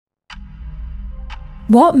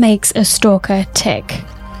What makes a stalker tick?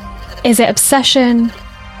 Is it obsession,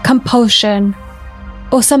 compulsion,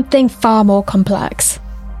 or something far more complex?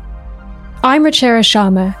 I'm Ruchira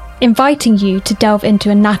Sharma, inviting you to delve into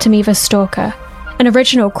Anatomy of a Stalker, an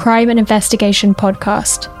original crime and investigation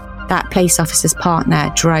podcast. That police officer's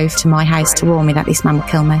partner drove to my house to warn me that this man would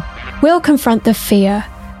kill me. We'll confront the fear,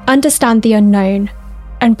 understand the unknown,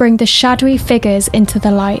 and bring the shadowy figures into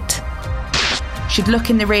the light. She'd look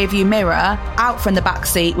in the rearview mirror, out from the back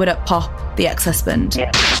seat would up pop the ex-husband.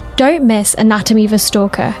 Don't miss Anatomy of a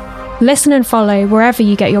Stalker. Listen and follow wherever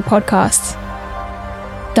you get your podcasts.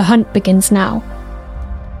 The hunt begins now.